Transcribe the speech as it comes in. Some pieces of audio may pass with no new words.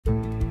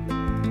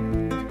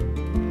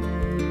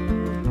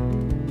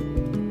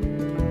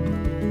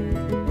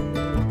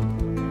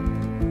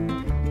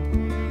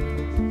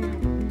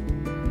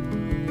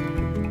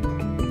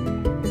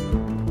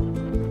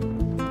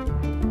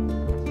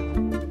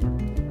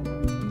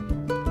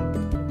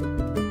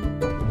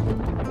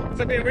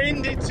a bit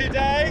windy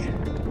today.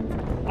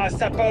 I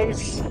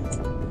suppose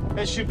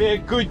it should be a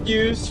good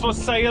news for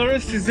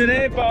sailors, isn't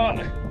it? But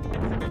it's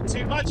a bit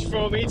too much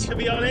for me, to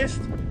be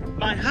honest.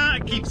 My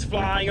hat keeps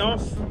flying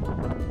off.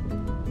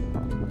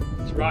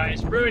 That's right,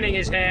 it's ruining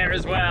his hair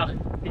as well.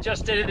 He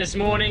just did it this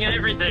morning and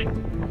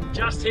everything.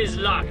 Just his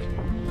luck.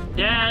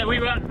 Yeah, we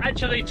were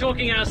actually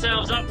talking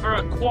ourselves up for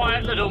a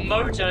quiet little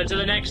motor to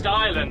the next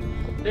island.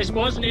 This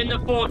wasn't in the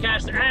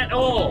forecast at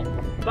all,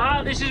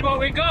 but this is what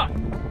we got.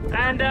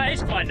 And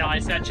it's quite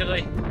nice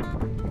actually.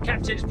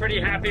 Captain's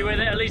pretty happy with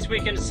it, at least we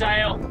can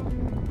sail.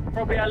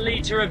 Probably a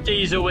litre of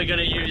diesel we're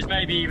gonna use,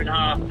 maybe even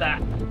half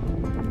that.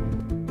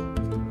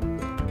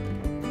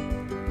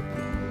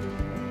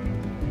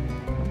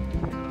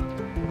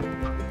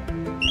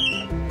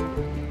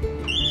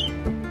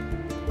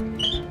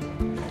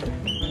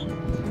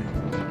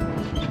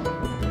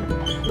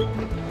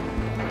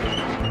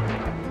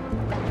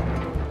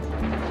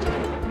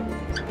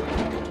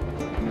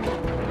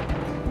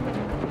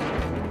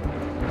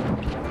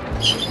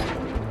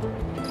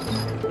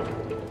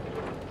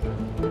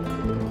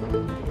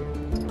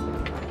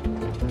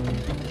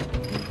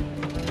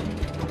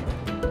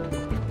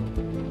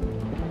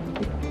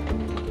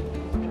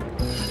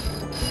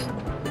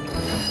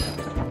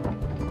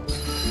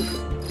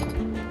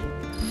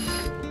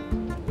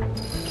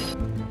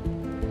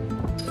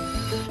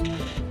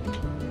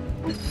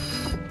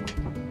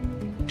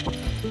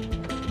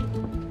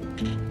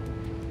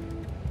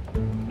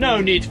 No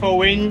need for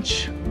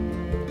winch.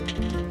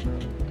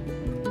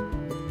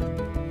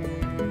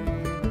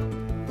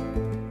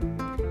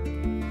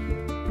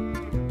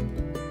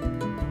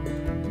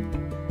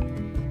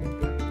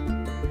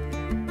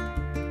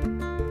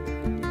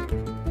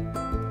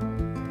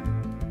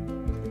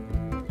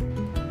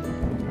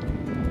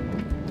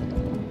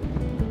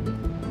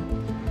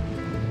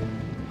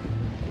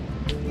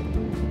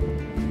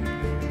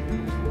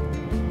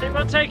 I think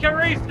we'll take a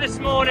reef this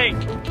morning,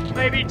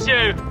 maybe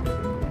two.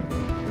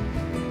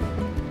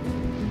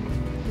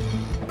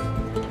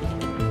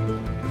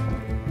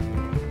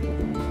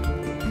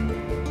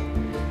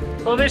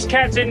 Well, this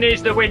captain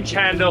needs the winch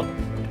handle.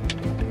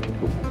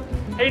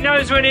 He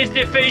knows when he's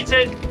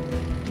defeated.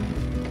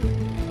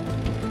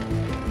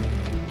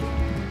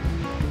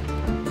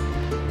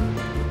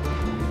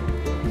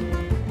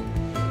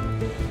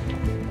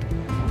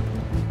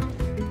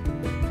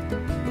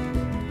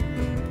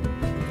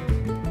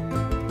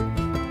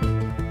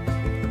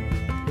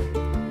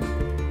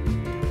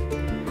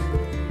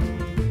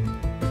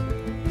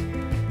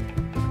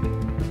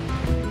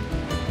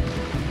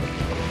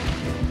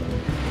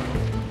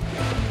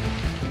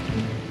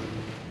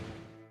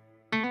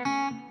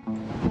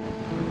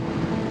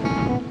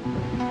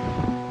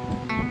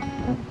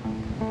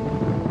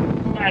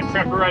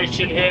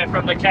 Preparation here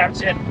from the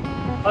captain.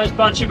 Those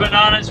bunch of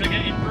bananas were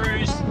getting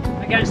bruised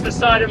against the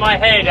side of my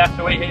head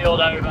after we heeled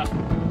over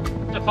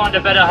to find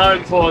a better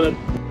home for them.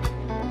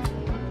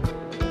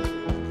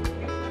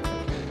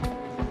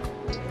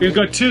 We've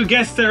got 2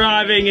 guests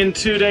arriving in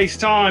 2 days'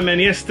 time,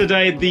 and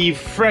yesterday the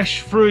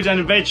fresh fruit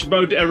and veg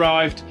boat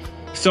arrived,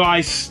 so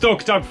I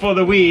stocked up for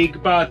the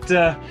week, but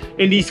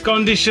in these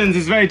conditions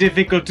it's very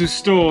difficult to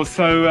store,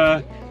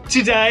 so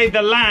today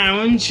the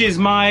lounge is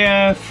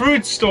my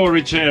fruit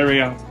storage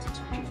area.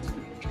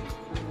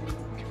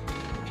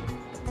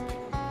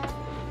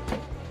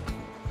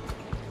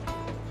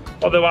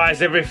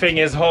 Otherwise everything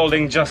is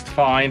holding just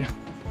fine.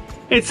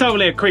 It's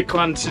only a quick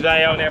one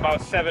today, only about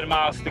 7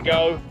 miles to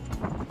go.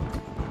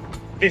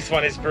 This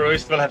one is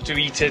bruised, we'll have to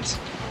eat it.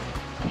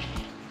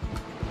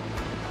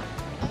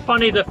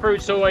 Funny, the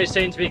fruits always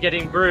seem to be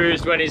getting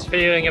bruised when he's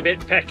feeling a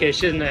bit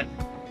peckish, isn't it?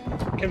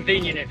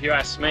 Convenient if you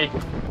ask me.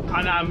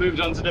 I now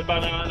moved on to the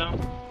banana,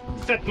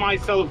 set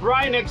myself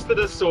right next to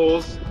the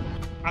sauce.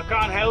 I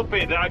can't help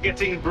it, they are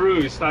getting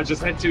bruised, I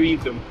just had to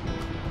eat them.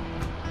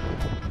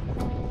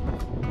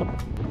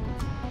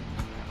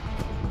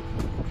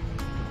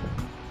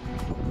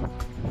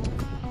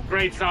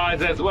 Great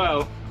size as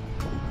well.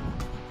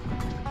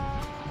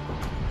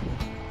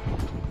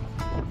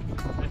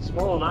 It's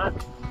small, man.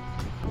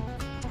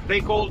 They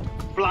called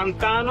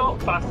Plantano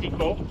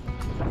Basico,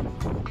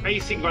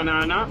 basic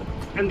banana,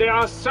 and they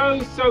are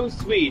so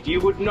sweet, you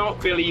would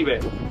not believe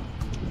it.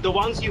 The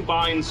ones you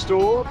buy in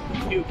store,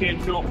 you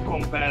cannot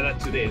compare that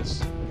to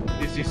this.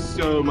 This is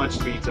so much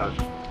sweeter.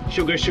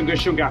 Sugar, sugar,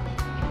 sugar.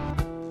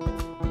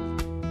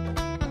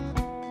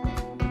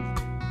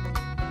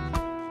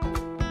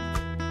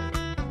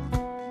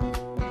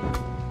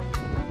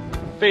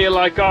 Feel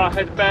like I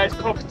had bad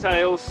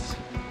cocktails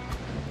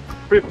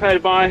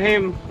prepared by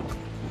him.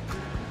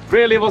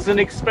 Really wasn't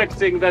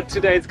expecting that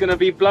today it's gonna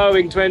be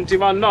blowing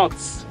 21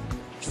 knots.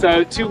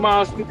 So 2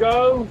 miles to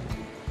go,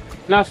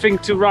 nothing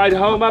to write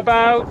home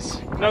about,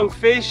 no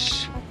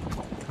fish.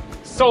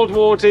 Salt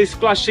water is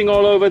splashing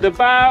all over the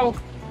bow.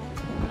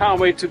 Can't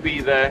wait to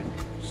be there.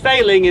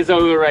 Sailing is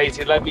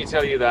overrated, let me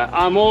tell you that.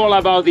 I'm all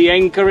about the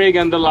anchoring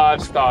and the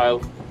lifestyle.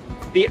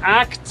 The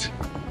act,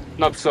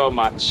 not so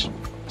much.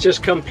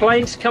 Just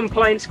complaints,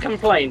 complaints,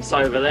 complaints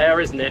over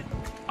there, isn't it?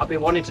 I've been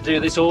wanting to do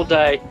this all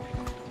day.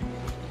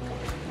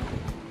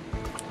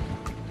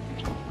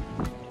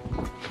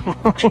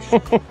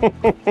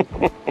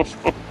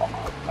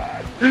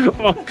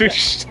 Want to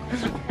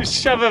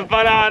shove a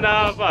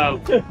banana? Well,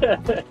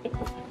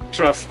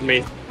 trust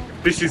me,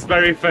 this is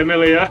very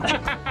familiar.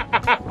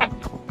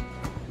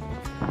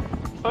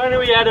 If only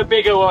we had a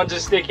bigger one to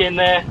stick in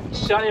there,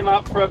 shut him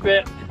up for a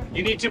bit.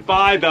 You need to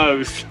buy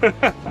those.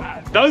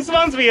 Those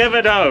ones we have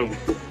at home.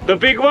 The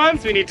big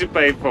ones we need to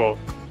pay for.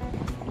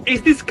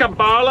 It's this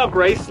Kabbalah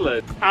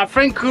bracelet. Our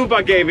friend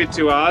Kuba gave it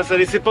to us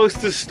and it's supposed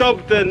to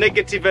stop the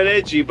negative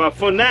energy, but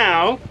for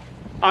now,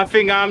 I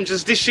think I'm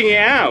just dishing it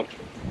out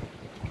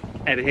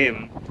at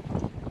him.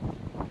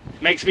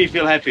 Makes me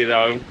feel happy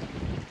though,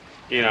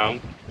 you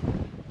know.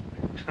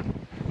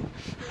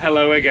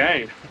 Hello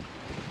again.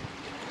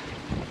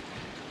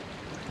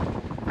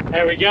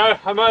 There we go,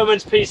 a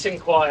moment's peace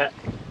and quiet.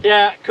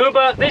 Yeah,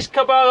 Kuba, this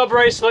Kabbalah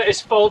bracelet is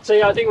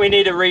faulty. I think we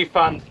need a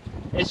refund.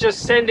 It's just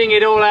sending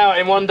it all out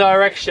in one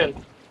direction.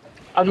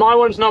 And my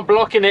one's not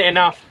blocking it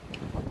enough.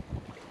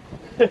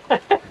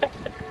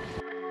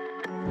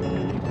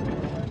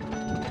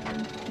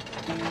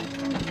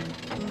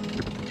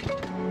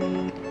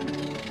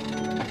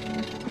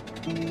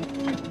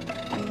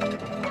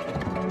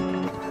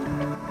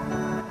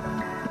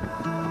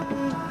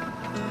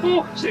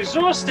 Oh, it's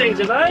exhausting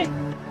today.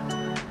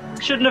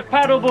 Shouldn't have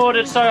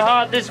paddleboarded so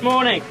hard this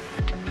morning.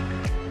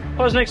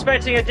 Wasn't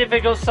expecting a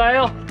difficult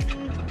sail.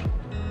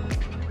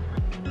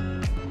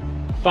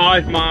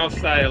 5-mile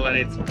sail and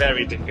it's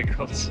very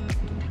difficult.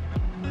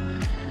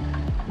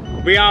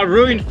 We are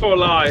ruined for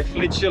life,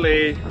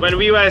 literally. When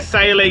we were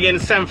sailing in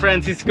San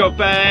Francisco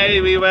Bay,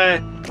 we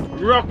were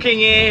rocking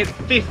it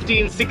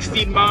 15,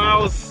 16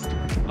 miles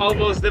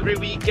almost every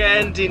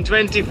weekend in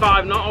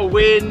 25 knot of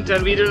wind,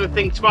 and we didn't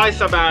think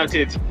twice about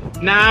it.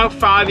 Now,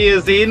 5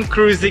 years in,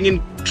 cruising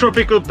in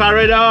tropical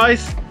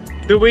paradise,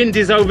 the wind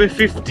is over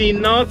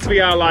 15 knots. We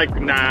are like,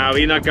 nah,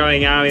 we're not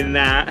going out in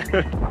that.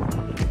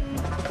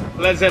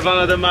 Let's have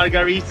another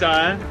margarita,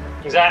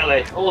 eh?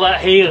 Exactly. All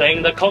that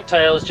healing, the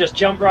cocktails just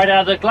jump right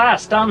out of the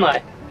glass, don't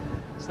they?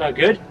 It's no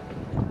good.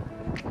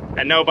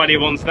 And nobody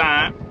wants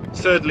that.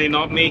 Certainly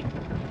not me.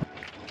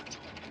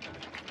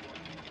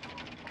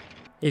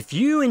 If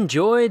you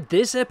enjoyed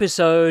this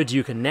episode,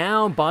 you can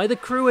now buy the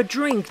crew a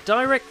drink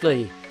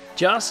directly.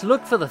 Just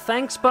look for the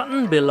thanks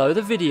button below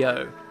the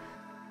video.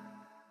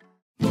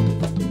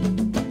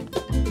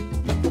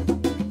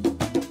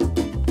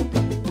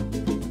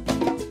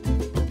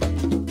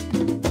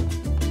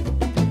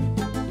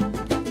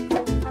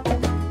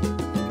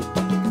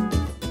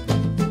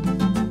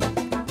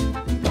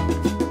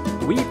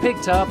 We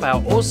picked up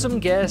our awesome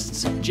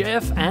guests,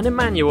 Jeff and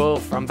Emanuel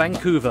from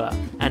Vancouver,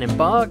 and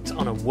embarked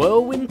on a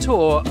whirlwind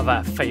tour of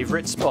our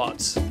favourite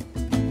spots.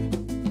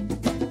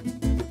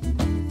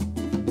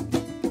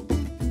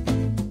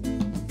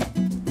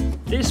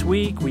 This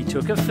week we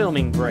took a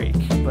filming break,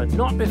 but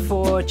not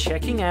before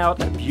checking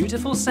out a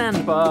beautiful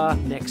sandbar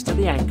next to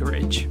the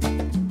anchorage.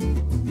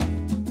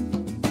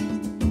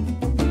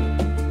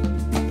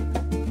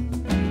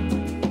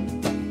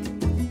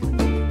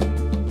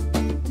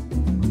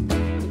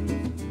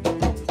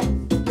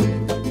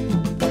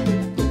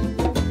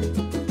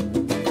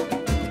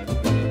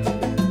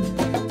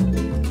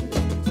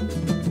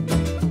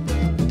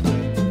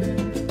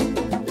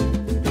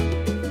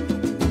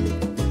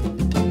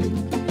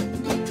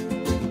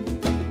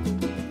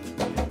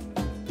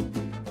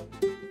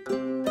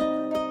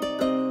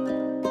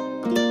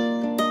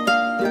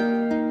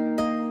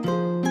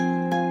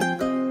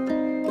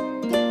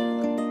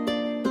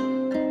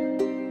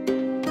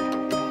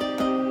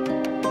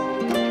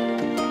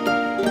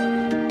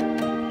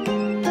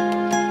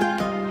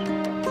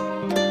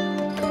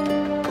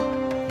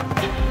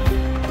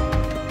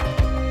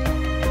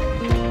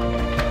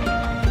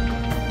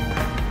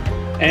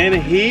 And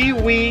here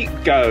we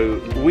go.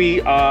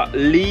 We are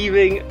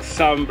leaving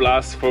San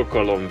Blas for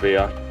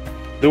Colombia.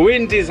 The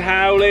wind is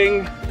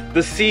howling,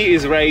 the sea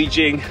is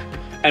raging,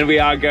 and we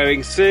are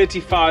going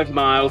 35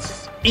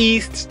 miles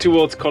east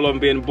towards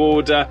Colombian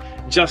border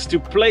just to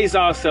place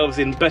ourselves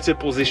in better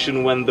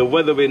position when the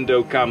weather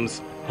window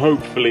comes,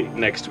 hopefully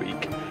next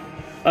week.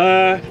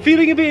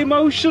 Feeling a bit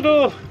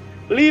emotional,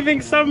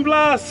 leaving San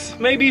Blas,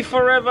 maybe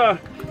forever.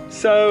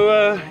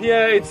 So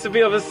yeah, it's a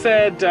bit of a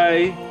sad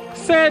day.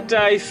 Sad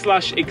day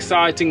 /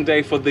 exciting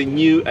day for the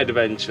new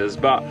adventures,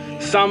 but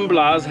San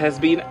Blas has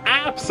been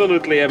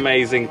absolutely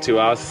amazing to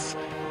us,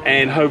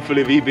 and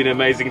hopefully we've been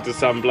amazing to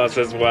San Blas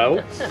as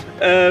well.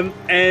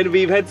 And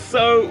we've had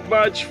so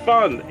much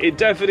fun. It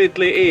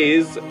definitely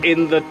is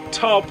in the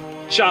top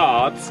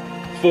charts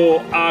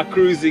for our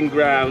cruising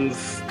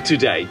grounds to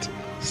date.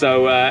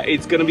 So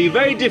it's going to be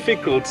very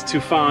difficult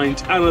to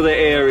find another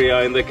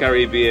area in the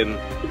Caribbean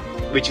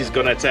which is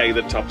going to take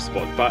the top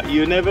spot, but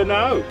you never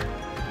know.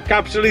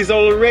 Capital is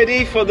all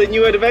ready for the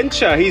new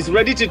adventure. He's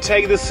ready to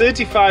take the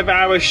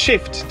 35-hour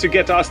shift to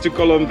get us to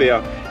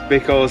Colombia,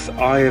 because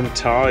I am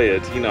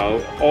tired, you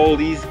know, all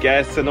these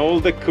guests and all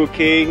the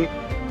cooking.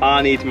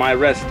 I need my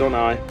rest, don't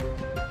I?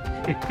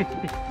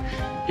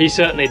 He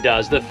certainly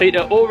does. The feet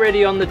are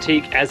already on the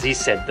teak as he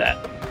said that.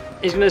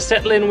 he's going to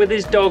settle in with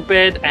his dog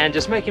bed and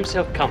just make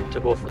himself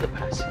comfortable for the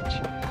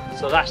passage.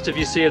 So last of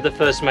you see of the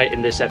first mate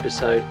in this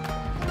episode.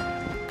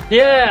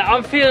 Yeah,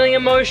 I'm feeling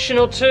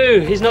emotional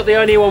too. He's not the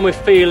only one with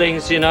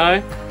feelings, you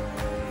know.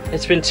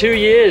 It's been 2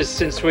 years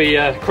since we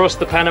crossed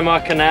the Panama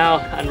Canal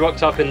and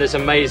rocked up in this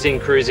amazing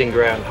cruising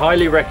ground.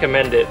 Highly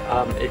recommend it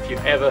if you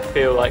ever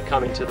feel like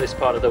coming to this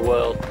part of the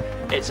world.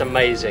 It's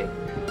amazing.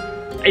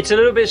 It's a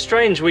little bit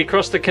strange. We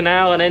crossed the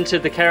canal and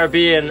entered the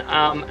Caribbean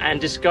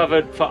and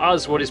discovered for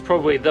us what is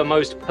probably the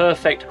most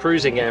perfect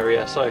cruising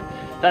area. So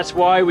that's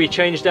why we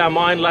changed our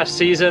mind last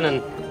season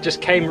and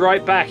just came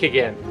right back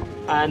again.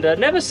 And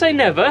never say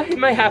never, it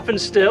may happen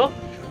still.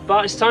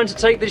 But it's time to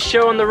take this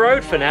show on the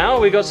road for now.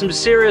 We've got some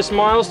serious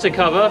miles to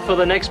cover for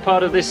the next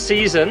part of this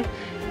season.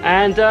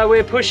 And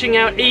we're pushing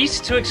out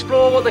east to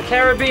explore what the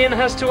Caribbean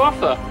has to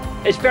offer.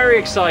 It's very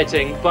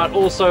exciting, but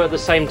also at the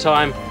same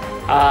time,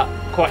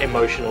 quite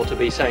emotional to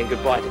be saying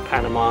goodbye to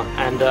Panama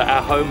and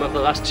our home of the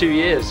last 2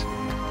 years.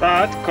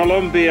 But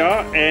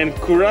Colombia and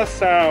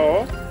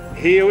Curacao,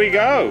 here we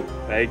go.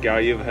 There you go,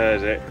 you've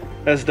heard it.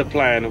 That's the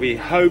plan. We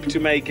hope to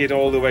make it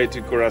all the way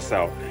to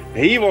Curacao.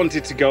 He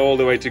wanted to go all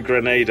the way to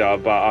Grenada,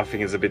 but I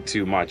think it's a bit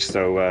too much,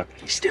 so...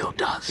 He still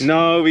does.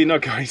 No, we're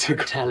not going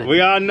to... We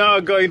are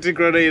not going to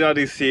Grenada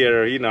this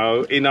year, you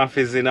know. Enough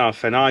is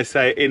enough, and I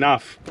say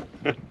enough.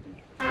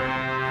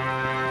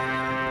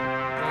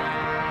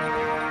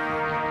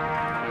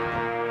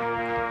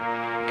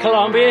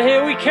 Colombia,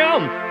 here we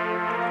come!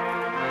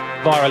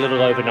 Via a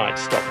little overnight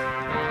stop.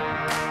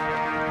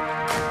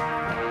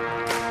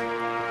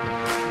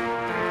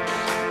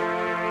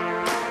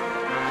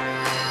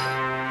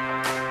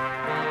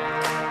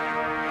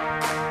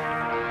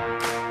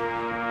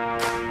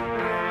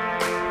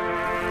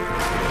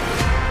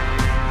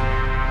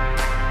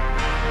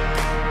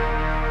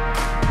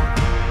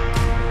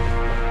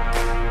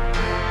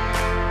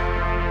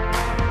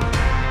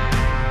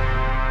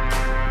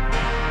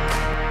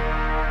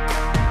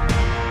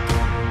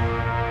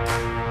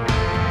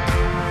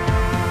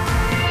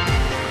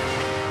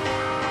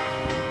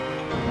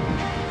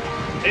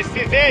 This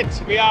is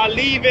it. We are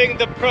leaving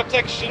the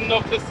protection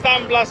of the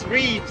San Blas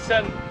reefs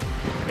and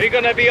we're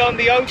going to be on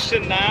the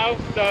ocean now.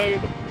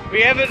 So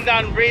we haven't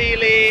done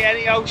really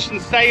any ocean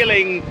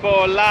sailing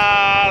for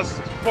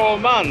last 4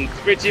 months,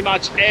 pretty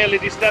much early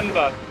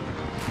December.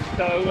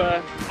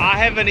 So I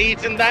haven't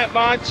eaten that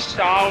much.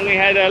 I only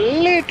had a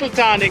little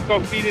tiny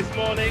coffee this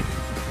morning.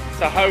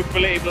 So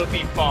hopefully it will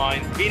be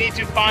fine. We need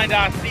to find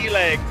our sea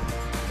legs.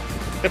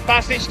 The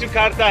passage to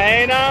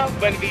Cartagena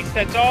when we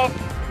set off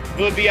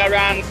will be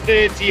around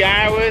 30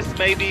 hours,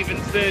 maybe even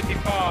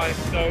 35.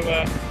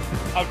 So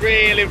I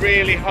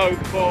really hope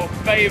for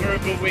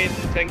favourable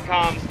winds and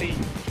calm seas.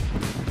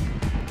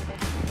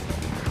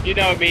 You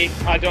know me,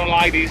 I don't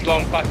like these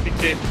long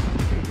passages.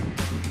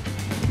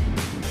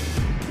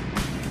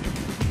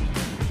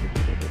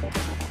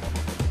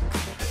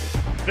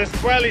 The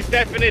swell is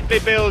definitely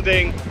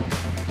building.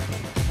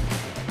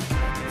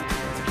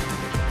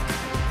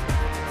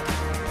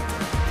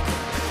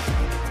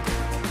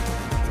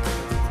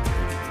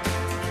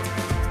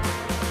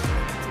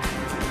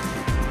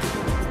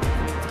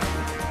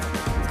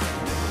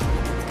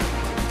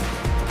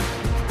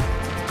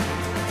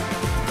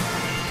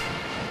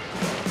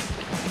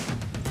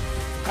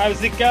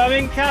 How's it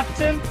going,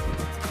 Captain?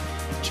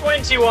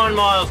 21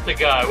 miles to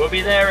go. We'll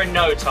be there in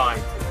no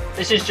time.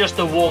 This is just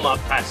the warm-up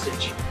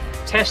passage.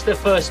 Test the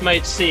first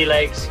mate's sea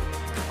legs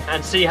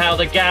and see how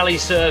the galley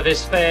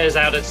service fares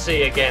out at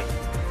sea again.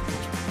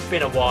 It's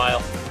been a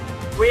while.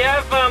 We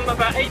have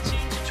about 18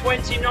 to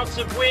 20 knots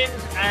of wind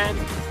and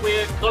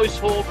we're close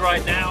hauled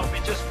right now.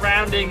 We're just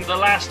rounding the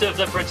last of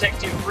the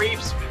protective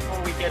reefs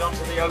before we get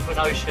onto the open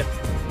ocean.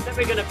 Then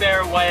we're going to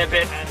bear away a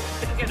bit and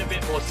get a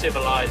bit more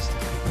civilized.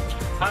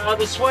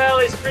 The swell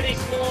is pretty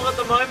small at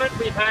the moment.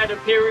 We've had a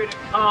period of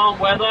calm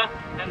weather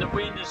and the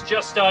wind has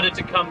just started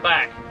to come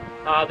back.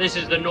 This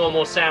is the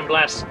normal San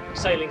Blas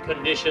sailing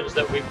conditions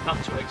that we've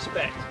come to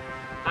expect.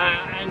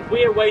 And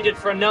we are waited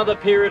for another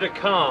period of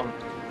calm.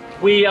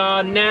 We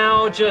are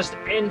now just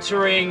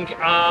entering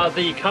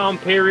the calm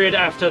period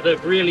after the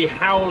really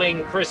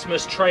howling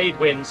Christmas trade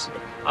winds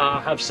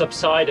have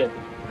subsided.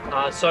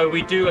 So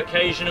we do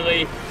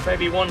occasionally,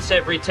 maybe once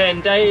every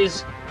 10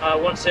 days,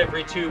 once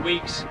every 2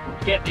 weeks,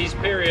 get these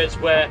periods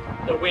where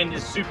the wind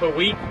is super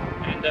weak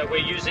and we're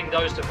using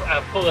those to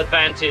full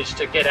advantage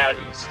to get out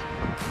east.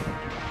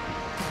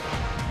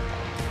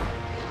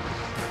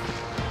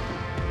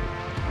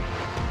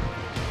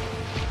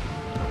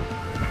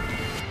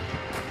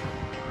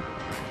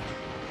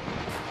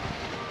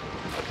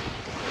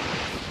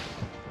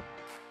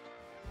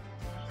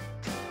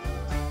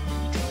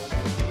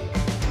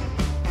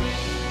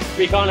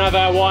 We can't have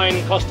our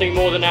wine costing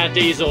more than our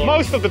diesel.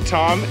 Most of the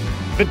time,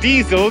 the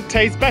diesel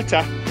tastes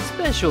better.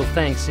 Special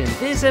thanks in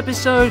this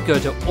episode go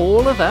to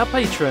all of our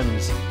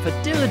patrons for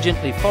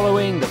diligently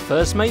following the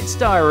First Mate's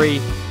Diary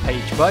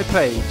page by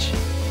page.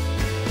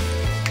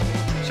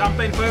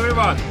 Champagne for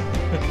everyone.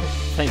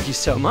 Thank you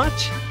so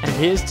much, and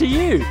here's to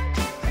you.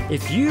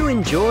 If you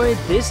enjoyed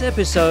this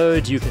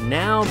episode, you can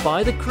now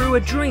buy the crew a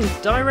drink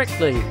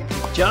directly.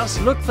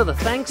 Just look for the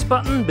thanks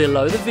button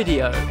below the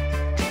video.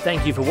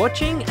 Thank you for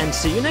watching and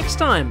see you next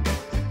time.